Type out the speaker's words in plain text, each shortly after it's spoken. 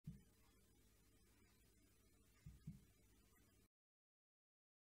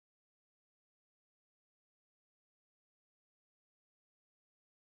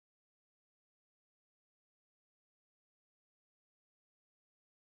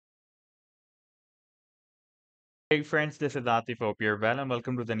Hey friends, this is Atif. Hope you're well and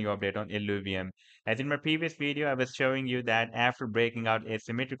welcome to the new update on Illuvium. As in my previous video, I was showing you that after breaking out a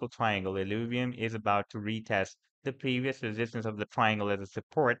symmetrical triangle, Illuvium is about to retest the previous resistance of the triangle as a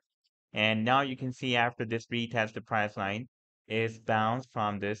support. And now you can see after this retest, the price line is bounced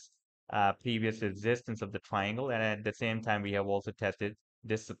from this previous resistance of the triangle. And at the same time, we have also tested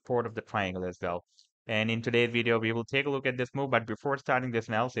this support of the triangle as well. And in today's video, we will take a look at this move. But before starting this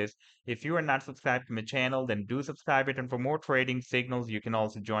analysis, if you are not subscribed to my channel, then do subscribe it. And for more trading signals, you can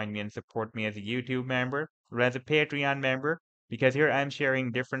also join me and support me as a YouTube member or as a Patreon member, because here I'm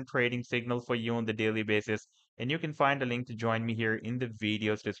sharing different trading signals for you on the daily basis. And you can find a link to join me here in the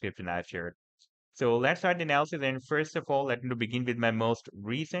video's description I've shared. So let's start the analysis. And first of all, let me begin with my most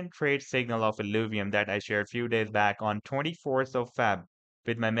recent trade signal of Illuvium that I shared a few days back on 24th of Feb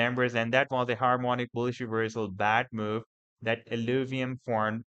with my members. And that was a harmonic bullish reversal bad move that Illuvium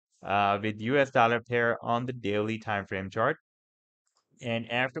formed with US dollar pair on the daily time frame chart.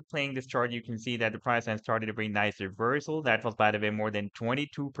 And after playing this chart, you can see that the price line started a very nice reversal. That was, by the way, more than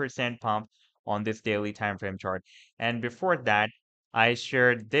 22% pump on this daily time frame chart. And before that, I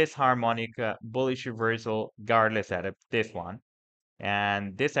shared this harmonic bullish reversal Gartler setup, this one.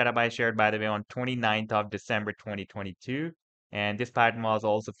 And this setup I shared, by the way, on 29th of December 2022. And this pattern was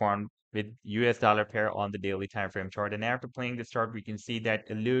also formed with US dollar pair on the daily time frame chart. And after playing this chart, we can see that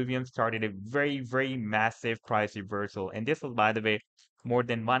Illuvium started a very massive price reversal. And this was, by the way, more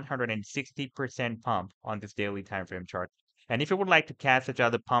than 160% pump on this daily time frame chart. And if you would like to catch such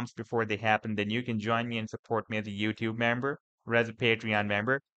other pumps before they happen, then you can join me and support me as a YouTube member or as a Patreon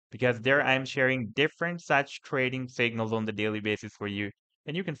member, because there I'm sharing different such trading signals on the daily basis for you.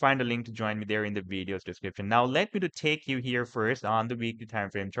 And you can find a link to join me there in the video's description. Now, let me to take you here first on the weekly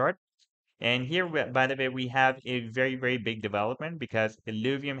time frame chart. And here, by the way, we have a very big development because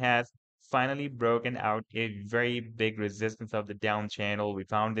Illuvium has finally broken out a very big resistance of the down channel. We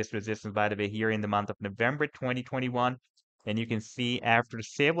found this resistance, by the way, here in the month of November 2021. And you can see after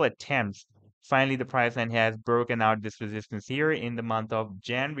several attempts, finally the price line has broken out this resistance here in the month of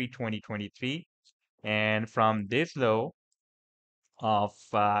January 2023. And from this low of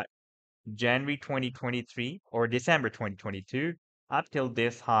January 2023 or December 2022 up till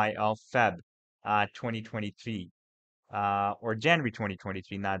this high of Feb 2023 or January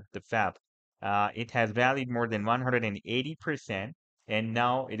 2023, not the Feb. It has rallied more than 180%, and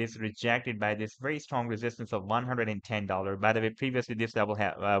now it is rejected by this very strong resistance of $110. By the way, previously this level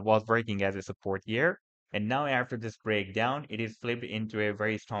was working as a support here, and now after this breakdown, it is flipped into a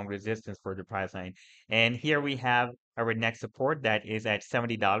very strong resistance for the price line. And here we have our next support that is at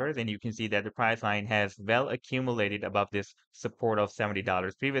 $70, and you can see that the price line has well accumulated above this support of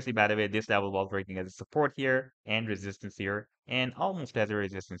 $70. Previously, by the way, this level was working as a support here and resistance here, and almost as a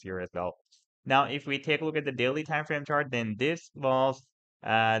resistance here as well. Now, if we take a look at the daily time frame chart, then this was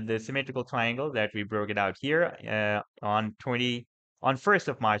the symmetrical triangle that we broke it out here on 1st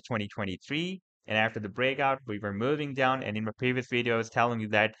of March 2023. And after the breakout, we were moving down. And in my previous video, I was telling you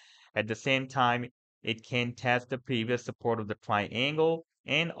that at the same time, it can test the previous support of the triangle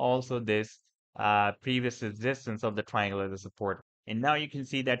and also this previous resistance of the triangle as a support. And now you can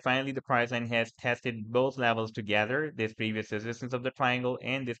see that finally the price line has tested both levels together, this previous resistance of the triangle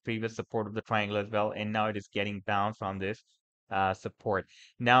and this previous support of the triangle as well. And now it is getting bounced from this support.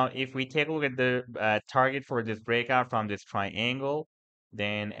 Now, if we take a look at the target for this breakout from this triangle,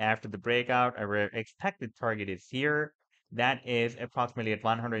 then after the breakout, our expected target is here. That is approximately at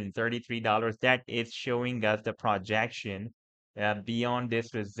 $133. That is showing us the projection beyond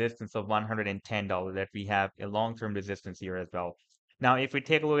this resistance of $110 that we have a long-term resistance here as well. Now, if we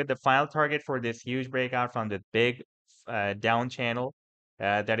take a look at the final target for this huge breakout from the big down channel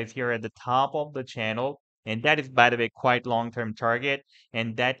that is here at the top of the channel, and that is, by the way, quite long-term target,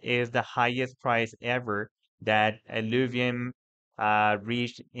 and that is the highest price ever that Illuvium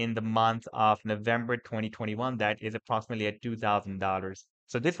reached in the month of November 2021. That is approximately at $2,000.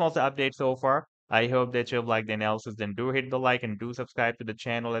 So this was the update so far. I hope that you've liked the analysis. Then do hit the like and do subscribe to the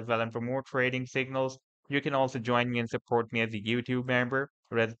channel as well. And for more trading signals, you can also join me and support me as a YouTube member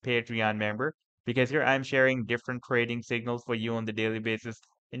or as a Patreon member, because here I'm sharing different trading signals for you on the daily basis.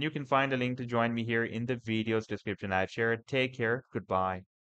 And you can find a link to join me here in the video's description I've shared. Take care. Goodbye.